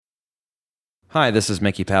Hi, this is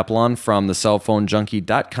Mickey Papillon from the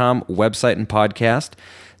cellphonejunkie.com website and podcast.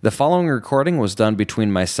 The following recording was done between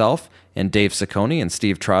myself and Dave Ciccone and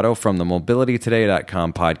Steve Trotto from the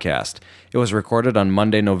mobilitytoday.com podcast. It was recorded on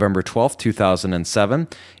Monday, November 12th, 2007,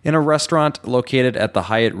 in a restaurant located at the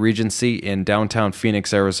Hyatt Regency in downtown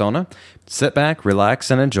Phoenix, Arizona. Sit back, relax,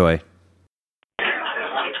 and enjoy.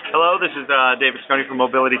 Hello, this is David Ciccone from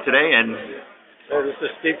Mobility Today, and this is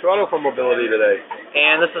Steve Trotto from Mobility Today.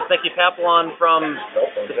 And this is Mickey Papillon from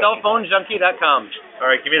the cellphonejunkie.com. All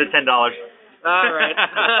right, give me the $10. All right.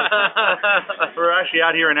 We're actually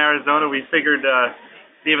out here in Arizona. We figured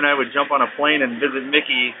Steve and I would jump on a plane and visit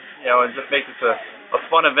Mickey, and just make this a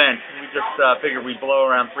fun event. We just figured we'd blow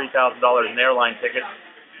around $3,000 in airline tickets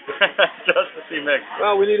just to see Mick.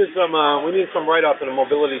 Well, we needed some write-up in the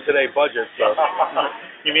Mobility Today budget. So.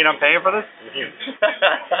 You mean I'm paying for this? The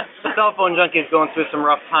cell phone junkie is going through some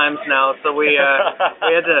rough times now, so we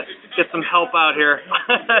had to get some help out here.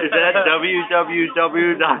 Is that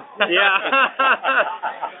www? Yeah.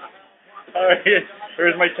 All right,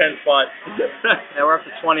 here's my 10 spot. Yeah, we're up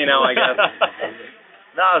to 20 now, I guess.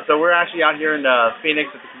 No, so we're actually out here in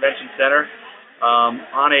Phoenix at the Convention Center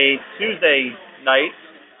on a Tuesday night.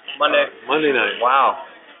 Monday night. Wow.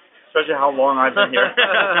 Especially how long I've been here.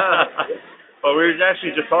 But we were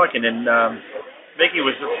actually just talking, and Mickey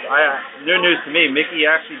was new news to me. Mickey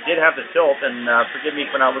actually did have the tilt, and forgive me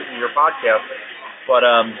for not listening to your podcast, but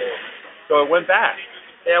so it went back.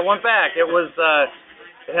 Yeah, it went back. It was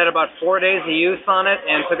it had about 4 days of use on it,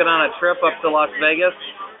 and took it on a trip up to Las Vegas,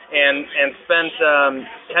 and spent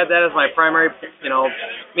had that as my primary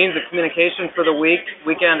means of communication for the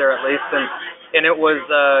weekend, or at least, and it was.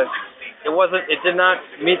 It did not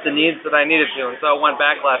meet the needs that I needed to, and so I went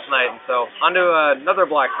back last night, and so onto another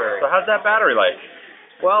BlackBerry. So how's that battery life?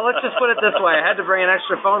 Well, let's just put it this way. I had to bring an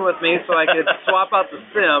extra phone with me so I could swap out the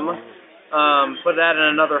SIM, put that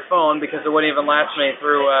in another phone because it wouldn't even last me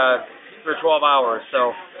through 12 hours.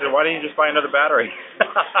 So why didn't you just buy another battery?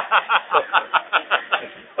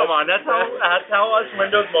 Come on, that's how us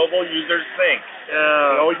Windows Mobile users think.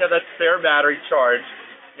 We always have that spare battery charged.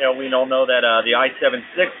 We all know that the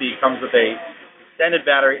i760 comes with a extended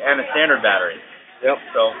battery and a standard battery. Yep.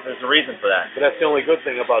 So there's a reason for that. But that's the only good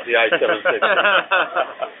thing about the i760.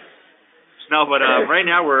 No, but right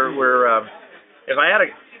now we're if I had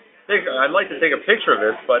I'd like to take a picture of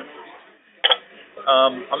this, but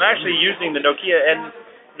I'm actually using the Nokia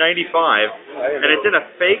N95, and it's in a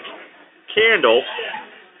fake candle.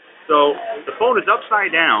 So the phone is upside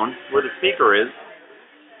down where the speaker is,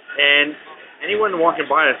 and anyone walking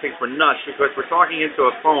by us thinks we're nuts because we're talking into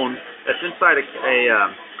a phone that's inside a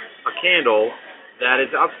candle that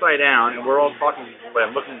is upside down, and we're all talking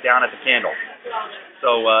and looking down at the candle.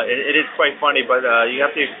 So it is quite funny, but you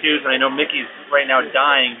have to excuse, and I know Mickey's right now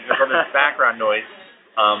dying because of this background noise.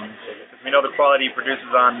 We know the quality he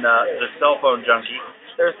produces on the cell phone junkie.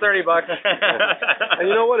 There's $30. And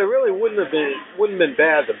you know what? It really wouldn't have been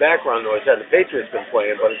bad. The background noise had the Patriots been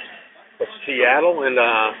playing, but it's Seattle and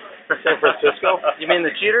San Francisco. You mean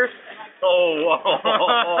the cheaters? Oh.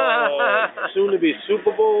 Soon to be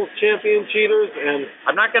Super Bowl champion cheaters, and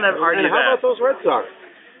I'm not going to argue that. And how about those Red Sox?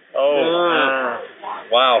 Oh,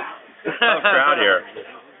 wow. Tough crowd here.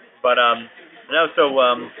 But as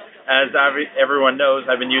everyone knows,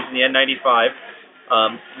 I've been using the N95.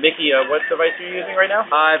 Mickey, what device are you using right now?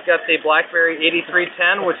 I've got the BlackBerry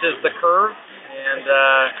 8310, which is the curve, and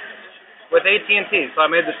with AT&T. So I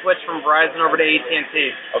made the switch from Verizon over to AT&T.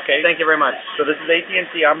 Okay. Thank you very much. So this is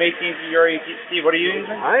AT&T. I'm AT&T. You're AT&T. What are you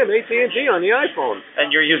using? I am AT&T on the iPhone.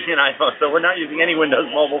 And you're using an iPhone. So we're not using any Windows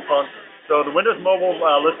Mobile phone. So the Windows Mobile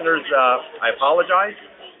listeners, I apologize.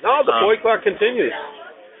 No, the boycott continues.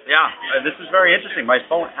 Yeah, this is very interesting. My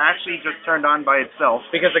phone actually just turned on by itself.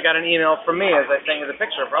 Because I got an email from me as I sent you the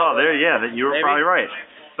picture. Probably. Oh, you were probably right.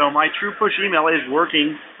 So my True Push email is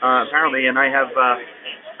working, apparently, and I have...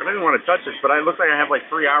 I don't even want to touch this, but it looks like I have like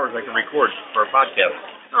 3 hours I can record for a podcast.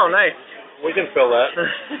 Oh, nice. We can fill that.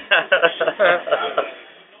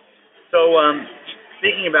 So,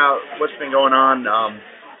 speaking about what's been going on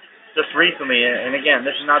just recently, and again,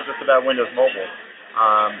 this is not just about Windows Mobile.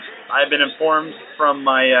 I've been informed from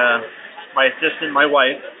my assistant, my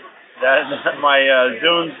wife, that my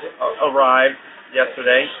Zunes arrived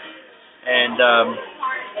yesterday, and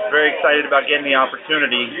very excited about getting the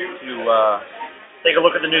opportunity to take a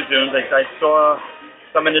look at the new Zunes. I saw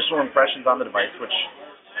some initial impressions on the device, which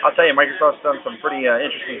I'll tell you, Microsoft's done some pretty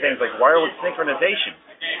interesting things like wireless synchronization.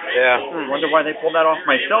 Yeah. Wonder why they pulled that off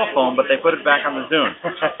my cell phone, but they put it back on the Zune.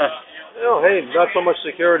 Oh, hey, not so much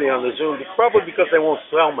security on the Zune. Probably because they won't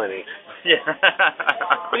sell many. Yeah.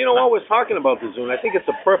 But you know, while we're talking about the Zune, I think it's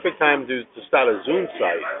a perfect time to start a Zune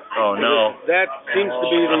site. Oh, no. That seems to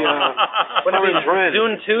be the current trend.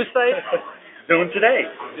 Zune 2 site? Zune today.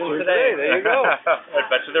 Zune today. There you go. I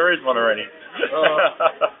bet you there is one already.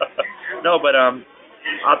 No, but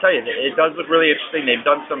I'll tell you, it does look really interesting. They've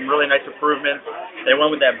done some really nice improvements. They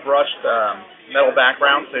went with that brushed metal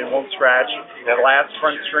background so it won't scratch. Glass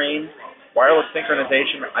front screen, wireless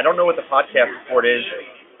synchronization. I don't know what the podcast support is.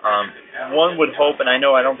 One would hope, and I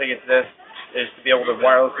don't think it's this, is to be able to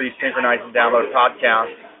wirelessly synchronize and download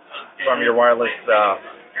podcasts from your wireless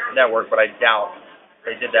network, but I doubt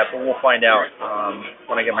they did that. But we'll find out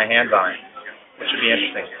when I get my hands on it, which should be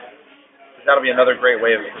interesting. That'll be another great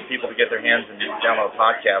way for people to get their hands and download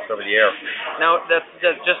podcasts over the air. Now, that's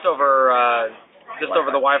just over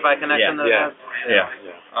the Wi-Fi connection? Yeah.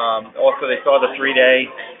 Also, they saw the 3-day.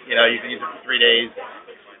 You can use it for 3 days.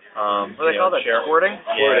 What do they call that? Squirting?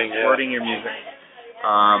 Squirting your music.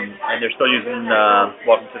 And they're still using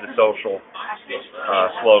Welcome to the Social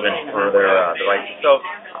slogan for their devices. So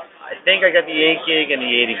I think I got the 8 gig and the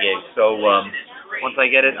 80 gig. So once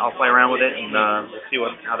I get it, I'll play around with it and we'll see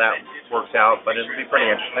how that works out. But it'll be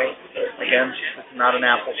pretty interesting. Again, this is not an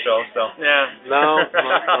Apple show, so. Yeah. No.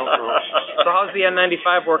 So how's the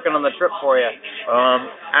N95 working on the trip for you?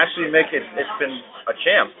 Actually, Mick, it's been a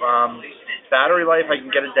champ. Battery life, I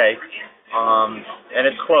can get a day, and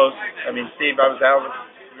it's close. I mean, Steve,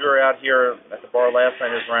 we were out here at the bar last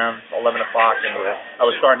night. It was around 11 o'clock, and I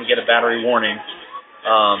was starting to get a battery warning.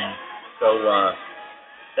 So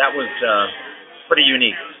that was pretty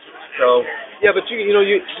unique. So yeah, but you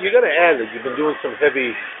got to add that you've been doing some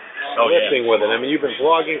heavy lifting with it. I mean, you've been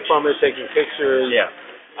vlogging from it, taking pictures,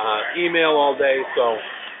 email all day. So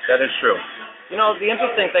that is true. The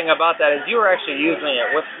interesting thing about that is you were actually using it.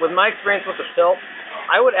 With my experience with the tilt,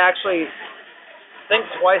 I would actually think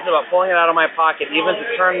twice about pulling it out of my pocket, even to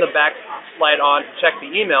turn the backlight on to check the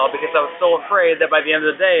email, because I was so afraid that by the end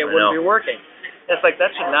of the day it wouldn't be working. It's like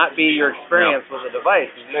that should not be your experience with a device.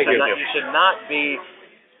 You should not be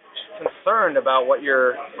concerned about what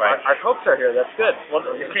your our Cokes are here. That's good. Well,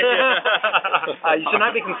 you should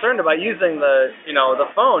not be concerned about using the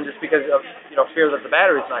phone just because of fear that the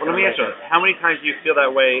battery's not. Well, let me ask you, how many times do you feel that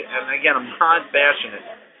way? And again, I'm not bashing it.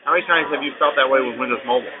 How many times have you felt that way with Windows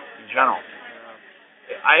Mobile in general?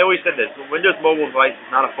 I always said this: the Windows Mobile device is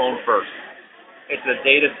not a phone first. It's a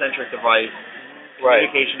data-centric device,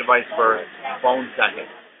 communication device first, phone second.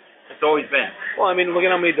 It's always been. Well, I mean, look at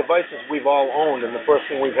how many devices we've all owned, and the first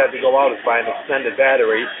thing we've had to go out is buy an extended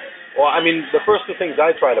battery. Well, I mean, the first two things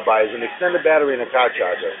I try to buy is an extended battery and a car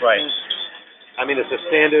charger. Right. I mean, it's a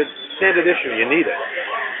standard issue. You need it.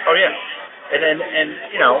 Oh yeah, and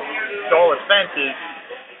to all expenses,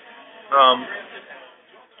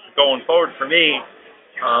 going forward for me,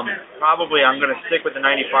 probably I'm going to stick with the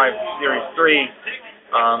 95 Series 3.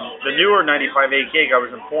 The newer 95 8 gig, I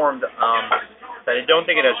was informed that I don't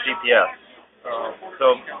think it has GPS.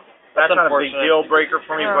 So that's not a big deal breaker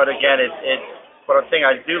for me, but again, but I'm saying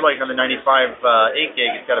I do like on the 95 8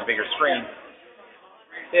 gig, it's got a bigger screen.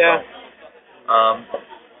 Yeah.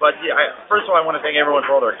 But yeah, first of all, I want to thank everyone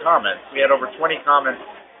for all their comments. We had over 20 comments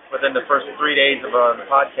within the first 3 days of the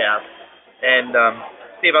podcast. And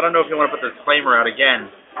Steve, I don't know if you want to put the disclaimer out again,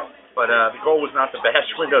 but the goal was not to bash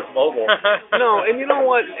Windows Mobile. No, and you know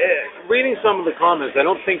what? Reading some of the comments, I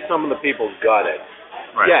don't think some of the people got it.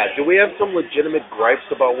 Right. Yeah, do we have some legitimate gripes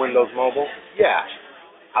about Windows Mobile? Yeah.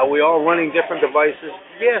 Are we all running different devices?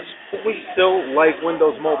 Yes, but we still like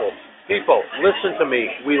Windows Mobile. People, listen to me.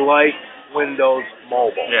 We like Windows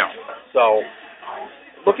Mobile. Yeah. So,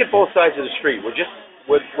 look at both sides of the street.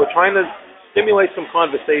 We're trying to stimulate some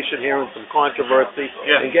conversation here and some controversy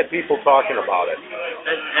and get people talking about it.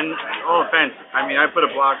 And no offense, I mean, I put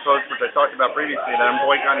a blog post, which I talked about previously, that I'm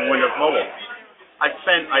boycotting Windows Mobile.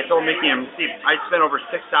 I told Mickey and Steve, I spent over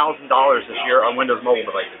 $6,000 this year on Windows Mobile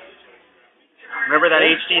devices. Remember that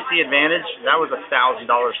HTC Advantage? That was $1,000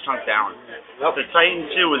 chunk down. Yep. The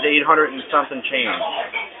Titan 2 was 800 and something change.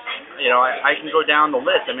 I can go down the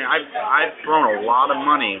list. I mean, I've thrown a lot of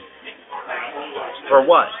money for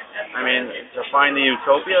what? I mean, to find the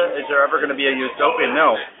utopia? Is there ever going to be a utopia?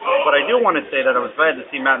 No. But I do want to say that I was glad to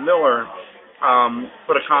see Matt Miller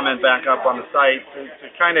put a comment back up on the site to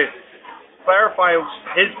kind of clarify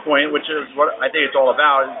his point, which is what I think it's all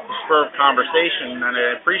about, is to spur conversation, and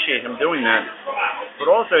I appreciate him doing that. But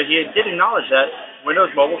also, he did acknowledge that Windows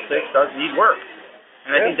Mobile 6 does need work.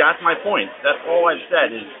 And I think that's my point. That's all I've said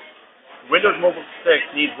is Windows Mobile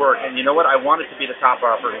 6 needs work, and you know what? I want it to be the top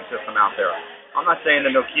operating system out there. I'm not saying the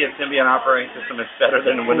Nokia Symbian operating system is better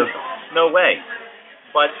than the Windows No way.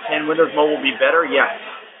 But can Windows Mobile be better? Yes.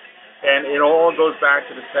 And it all goes back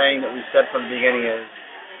to the saying that we said from the beginning is,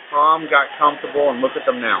 Tom got comfortable and look at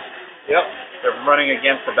them now. Yep. They're running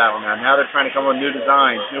against the battle now. Now they're trying to come up with new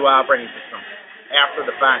designs, new operating systems after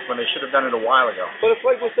the fact when they should have done it a while ago. But it's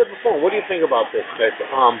like we said before. What do you think about this, Vic?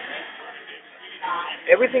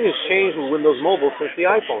 Everything has changed with Windows Mobile since the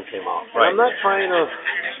iPhone came out. Right. I'm not trying to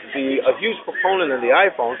be a huge proponent of the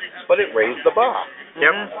iPhone, but it raised the bar.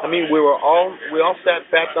 Yep. I mean, we all sat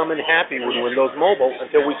fat, dumb, and happy with Windows Mobile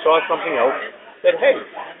until we saw something else that, hey,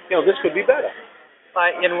 this could be better.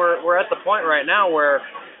 And we're at the point right now where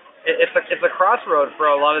it's a crossroad for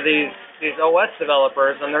a lot of these OS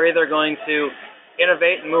developers, and they're either going to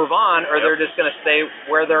innovate and move on, or they're just going to stay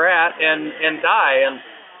where they're at and die. And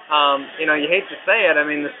you hate to say it. I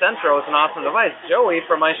mean, the Centro is an awesome device. Joey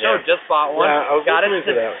from my show just bought one. Yeah, I was got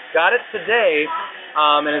listening to that. Got it today,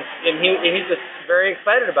 and he's just very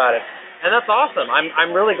excited about it, and that's awesome.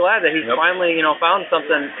 I'm really glad that he's finally found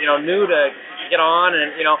something new to get on,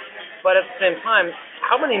 and but at the same time,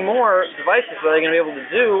 how many more devices are they going to be able to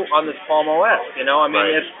do on this Palm OS? I mean,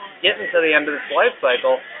 it's getting to the end of its life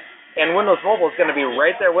cycle. And Windows Mobile is going to be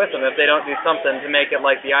right there with them if they don't do something to make it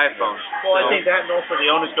like the iPhone. Well, I think that and also the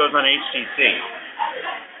onus goes on HTC.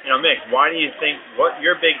 Mick, why do you think, what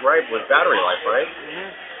your big gripe was battery life, right? Mm-hmm.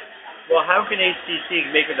 Well, how can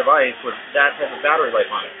HTC make a device with that type of battery life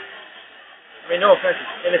on it? I mean, no offense,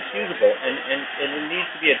 it's inexcusable, and it needs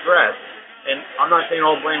to be addressed. And I'm not saying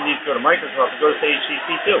all blame needs to go to Microsoft, it goes to HTC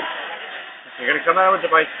too. If you're going to come out with a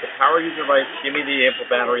device, the power user device, give me the ample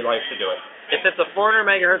battery life to do it. If it's a 400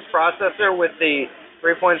 megahertz processor with the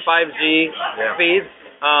 3.5G speeds,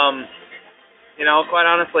 quite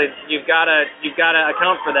honestly, you've got to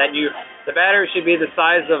account for that. The battery should be the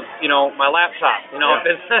size of my laptop.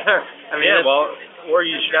 If it's, or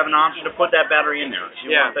you should have an option to put that battery in there. If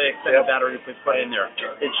you want the extended battery to put in there,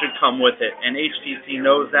 it should come with it, and HTC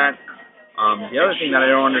knows that. The other thing that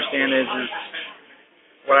I don't understand is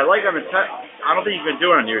what I like on the I don't think you can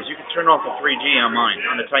do it on yours. You can turn off the 3G on mine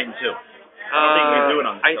on the Titan 2. I don't think we can do it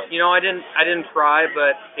on the I didn't try,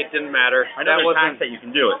 but it didn't matter. I know there's hacks that you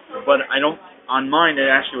can do it, but I don't. On mine,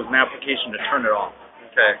 it actually was an application to turn it off.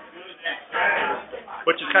 Okay.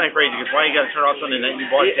 Which is kind of crazy because why you got to turn off something that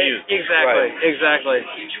you bought to use? Exactly.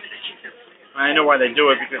 I know why they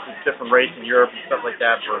do it because it's different rates in Europe and stuff like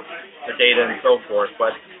that for the data and so forth.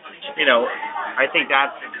 But I think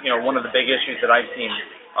that's one of the big issues that I've seen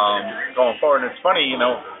going forward. And it's funny,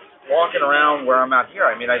 walking around where I'm out here,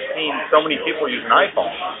 I mean, I've seen so many people using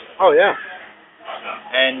iPhones. Oh, yeah.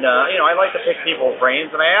 And, I like to pick people's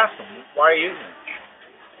brains, and I ask them, why are you using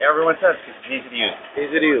it? Everyone says because it's easy to use.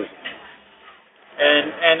 Easy to use.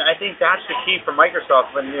 And I think that's the key for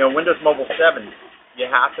Microsoft. When, Windows Mobile 7, you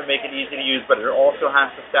have to make it easy to use, but it also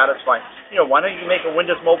has to satisfy. Why don't you make a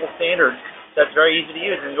Windows Mobile standard that's very easy to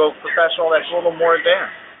use and go professional that's a little more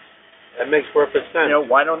advanced? That makes perfect sense.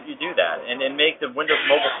 Why don't you do that? And then make the Windows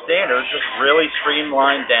Mobile standard just really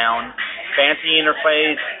streamlined down, fancy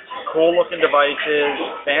interface, cool looking devices,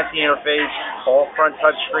 fancy interface, all front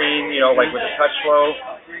touch screen, like with a touch flow.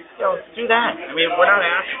 Do that. I mean, we're not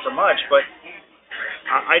asking for much, but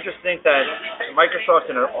I just think that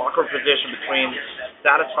Microsoft's in an awkward position between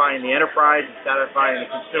satisfying the enterprise and satisfying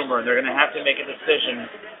the consumer, and they're going to have to make a decision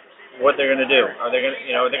what they're going to do. Are they going to,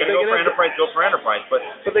 they're going to go for enterprise, go for enterprise, but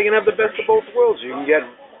they can have the best of both worlds. You can get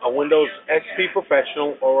a Windows XP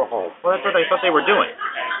Professional or a Home. Well, that's what I thought they were doing.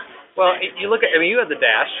 Well, you look at, you had the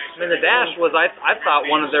Dash. I mean, the Dash was, I thought,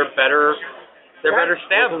 one of their better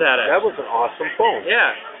stabs at it. That was an awesome phone.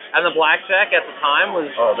 Yeah, and the Blackjack at the time was.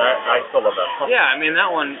 Oh, I still love that phone. Yeah, I mean that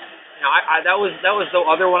one. That was the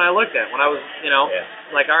other one I looked at when I was,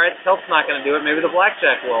 like, all right, Stealth's not going to do it. Maybe the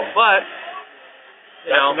Blackjack will, but.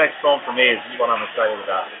 That's the next phone for me is what I'm excited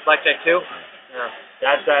about. Blackjack 2? Yeah.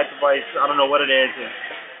 That device, I don't know what it is.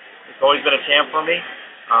 It's always been a champ for me.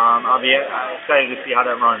 I'll be excited to see how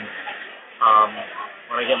that runs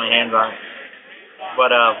when I get my hands on it. But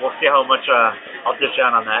we'll see how much I'll dish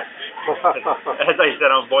out on that. As I said,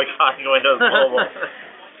 I'm boycotting Windows Mobile.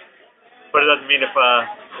 But it doesn't mean if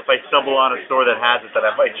I stumble on a store that has it that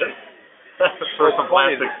I might just throw some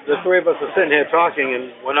plastic. The three of us are sitting here talking, and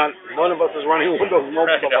we're not. One of us is running Windows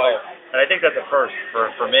Mobile device. And I think that's a first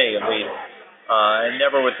for me, at least. I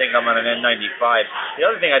never would think I'm on an N95. The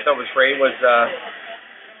other thing I thought was great was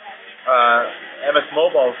MS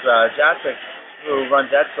Mobile's Jacek, who runs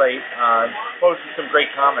that site, posted some great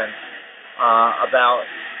comments about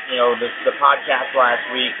the podcast last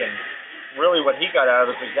week, and really what he got out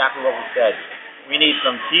of it is exactly what we said. We need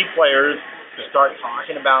some key players to start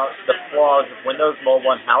talking about the flaws of Windows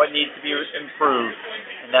Mobile and how it needs to be improved,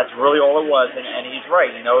 and that's really all it was. And he's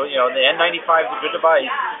right. The N95 is a good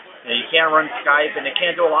device. You can't run Skype, and it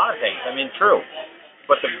can't do a lot of things. I mean, true.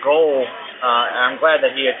 But the goal, and I'm glad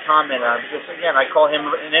that he had commented on this. Again, I call him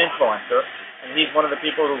an influencer, and he's one of the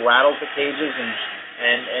people who rattles the cages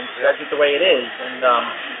and says it the way it is. And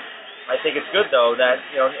I think it's good, though, that,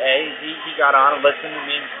 he got on and listened. I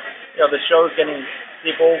mean, the show's getting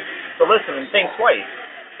people to listen and think twice.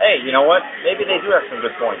 Hey, you know what? Maybe they do have some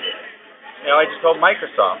good points. I just told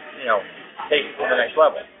Microsoft, take it to the next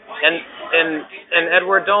level. And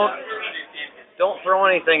Edward, don't throw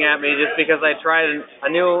anything at me just because I tried a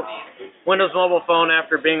new Windows Mobile phone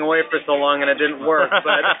after being away for so long and it didn't work.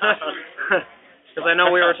 But because I know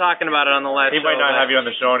we were talking about it on the last show. He might not have you on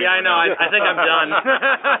the show anymore. Yeah, I know. I think I'm done.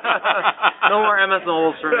 No more MS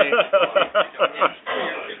Mobiles for me.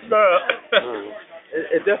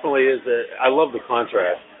 It definitely is. I love the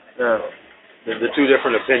contrast. Yeah. The two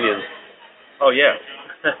different opinions. Oh, yeah.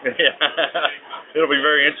 It'll be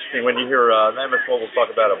very interesting when you hear MS Mobile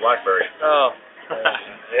talk about a BlackBerry. Oh.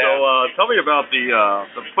 Yeah. So tell me about the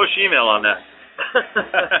push email on that.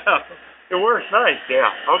 It works nice,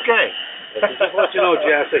 yeah. Okay. Just to let you know,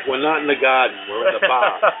 Jacek, we're not in the garden. We're in the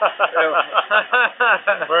bar.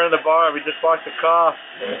 We're in the bar. We just walked the car.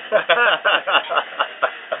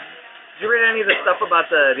 Did you read any of the stuff about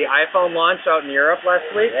the iPhone launch out in Europe last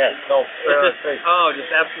week? Yeah, just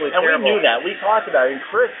absolutely and terrible. And we knew that. We talked about it. And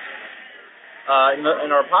Chris, in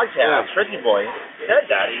our podcast, Frizzy Boy, said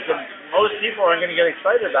that. He said most people aren't going to get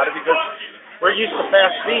excited about it because we're used to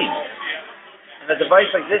fast speed. And a device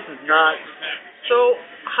like this is not. So,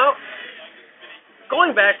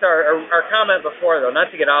 going back to our comment before, though,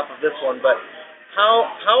 not to get off of this one, but how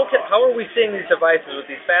are we seeing these devices with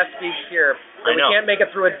these fast speeds here that we can't make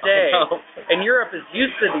it through a day? And Europe is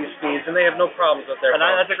used to these speeds, and they have no problems with their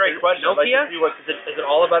phones. That's a great question. Nokia? Is it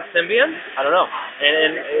all about Symbian? I don't know.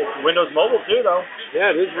 And it's Windows Mobile, too, though.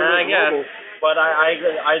 Yeah, it is Windows Mobile. But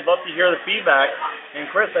I'd love to hear the feedback. And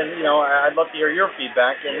Chris, I'd love to hear your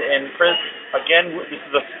feedback. And Chris, again, this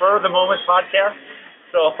is a spur of the moment podcast.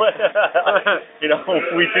 So, we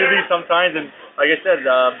do these sometimes. And like I said,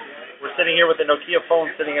 we're sitting here with the Nokia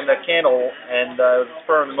phone sitting in the candle, and it was a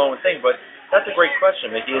spur of the moment thing. But that's a great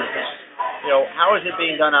question, Mickey. How is it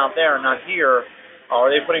being done out there and not here?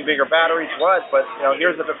 Are they putting bigger batteries? What? But,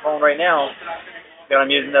 here's the phone right now that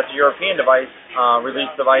I'm using. That's a European device,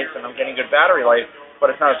 release device, and I'm getting good battery life,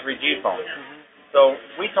 but it's not a 3G phone. Mm-hmm. So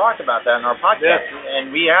we talked about that in our podcast,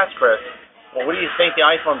 and we asked Chris, well, what do you think the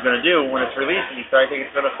iPhone's going to do when it's released? And he said, I think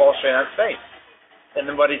it's going to fall straight on its face. And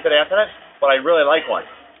then what he said after that? Well, I really like one.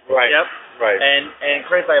 Right. Yep. Right. And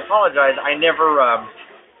Chris, I apologize. I never.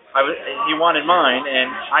 He wanted mine,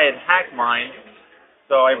 and I had hacked mine,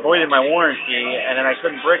 so I voided my warranty, and then I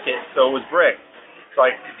couldn't brick it, so it was bricked. So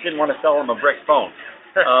I didn't want to sell him a brick phone.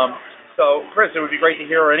 So Chris, it would be great to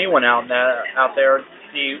hear anyone out there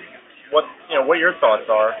see what your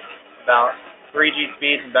thoughts are about 3G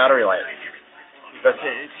speeds and battery life. Because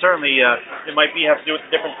it certainly it might have to do with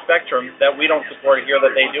a different spectrum that we don't support here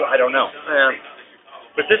that they do. I don't know.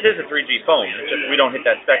 But this is a 3G phone. It's just we don't hit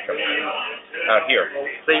that spectrum out here.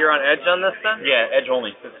 So you're on Edge on this then? Yeah, Edge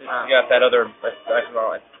only. You got that other, I don't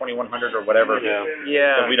know, 2100 or whatever.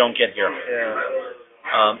 Yeah. That we don't get here. Yeah.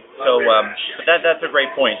 But that's a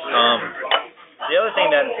great point. The other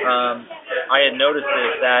thing that I had noticed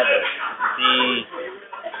is that the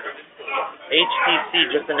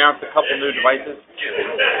HTC just announced a couple new devices.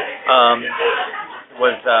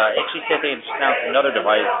 HTC I think just announced another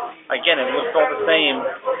device. Again, it looks all the same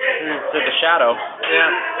to the Shadow.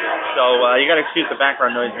 Yeah. So you got to excuse the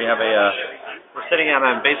background noise. We have we're sitting at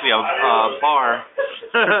basically a bar.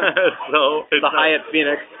 So it's the Hyatt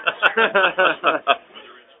Phoenix.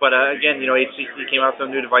 But again, HTC came out with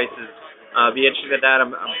some new devices. Be interested in that.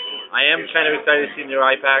 I am kind of excited to see the new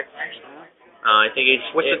iPad. I think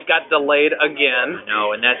which it got delayed again.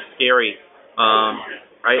 No, and that's scary.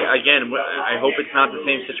 I hope it's not the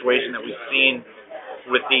same situation that we've seen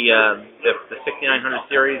with the 6900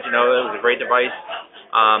 series. It was a great device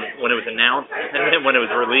when it was announced, and then when it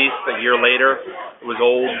was released a year later, it was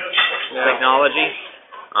old technology.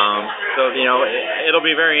 So it'll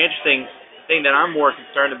be very interesting. The thing that I'm more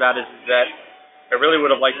concerned about is that I really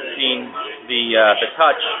would have liked to seen the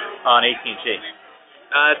touch on AT&T.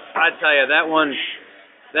 I tell you, that one,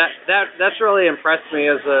 that's really impressed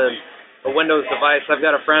me as a Windows device. I've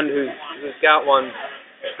got a friend who's got one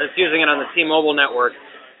that's using it on the T-Mobile network,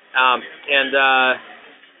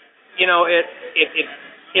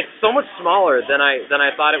 it's so much smaller than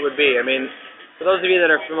I thought it would be. I mean, for those of you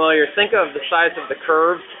that are familiar, think of the size of the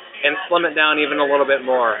curve and slim it down even a little bit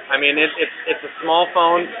more. I mean, it's a small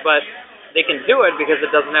phone, but they can do it because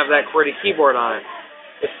it doesn't have that QWERTY keyboard on it.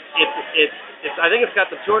 It's I think it's got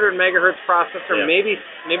the 200 megahertz processor, maybe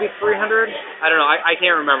 300. I don't know. I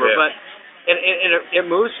can't remember, but it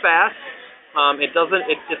moves fast.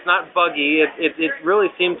 It's not buggy. It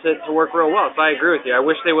really seems to work real well. So I agree with you. I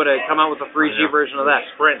wish they would have come out with a 3G version of that.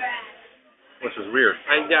 Sprint, which is weird.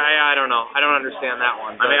 I don't know. I don't understand that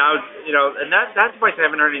one. I mean, and that device I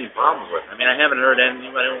haven't heard any problems with. I mean, I haven't heard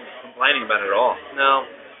anybody complaining about it at all. No.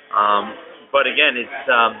 But again, it's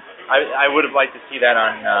I would have liked to see that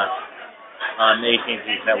on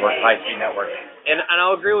AT&T's network, high-speed network. And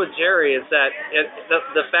I'll agree with Jerry is that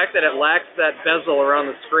the fact that it lacks that bezel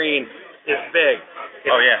around the screen is big.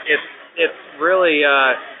 It's really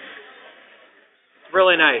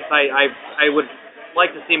really nice. I would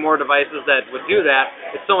like to see more devices that would do that.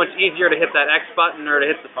 It's so much easier to hit that X button or to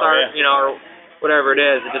hit the start, or whatever it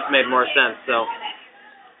is. It just made more sense. So.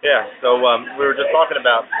 Yeah. So we were just talking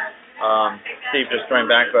about Steve just joined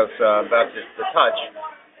back with us about the touch.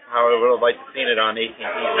 How I would have liked to have seen it on AT&T's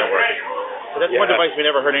network. But that's one device we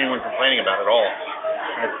never heard anyone complaining about at all.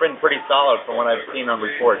 And it's been pretty solid from what I've seen on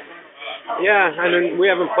reports. Yeah, I mean,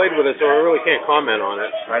 we haven't played with it, so I really can't comment on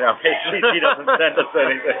it. I know. AT&T doesn't send us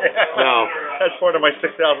anything. No. That's part of my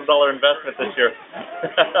 $6,000 investment this year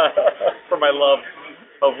for my love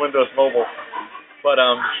of Windows Mobile. But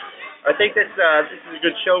I think this is a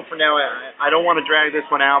good show for now. I don't want to drag this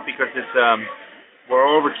one out because it's we're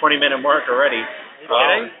over 20-minute mark already.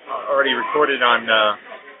 Already recorded on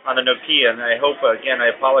the Nokia, and I hope again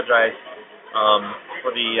I apologize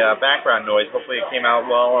for the background noise. Hopefully it came out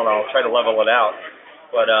well, and I'll try to level it out.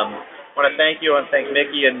 But I want to thank you and thank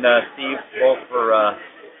Mickey and Steve both for.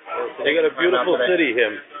 They got a beautiful city,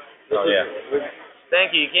 him.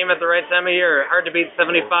 Thank you. You came at the right time of year. Hard to beat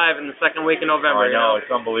 75 in the second week in November. I know, it's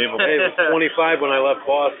unbelievable. Hey, it was 25 when I left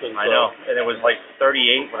Boston. I know, and it was like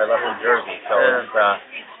 38 when I left New Jersey. So it's,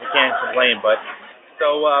 we can't complain. But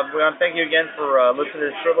so we want to thank you again for listening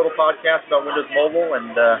to this short little podcast about Windows Mobile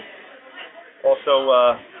and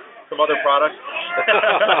also some other products.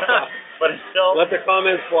 But until let the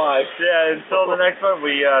comments fly. Yeah, until the next one,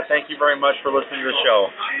 we thank you very much for listening to the show.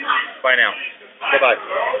 Bye now.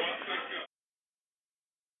 Bye-bye.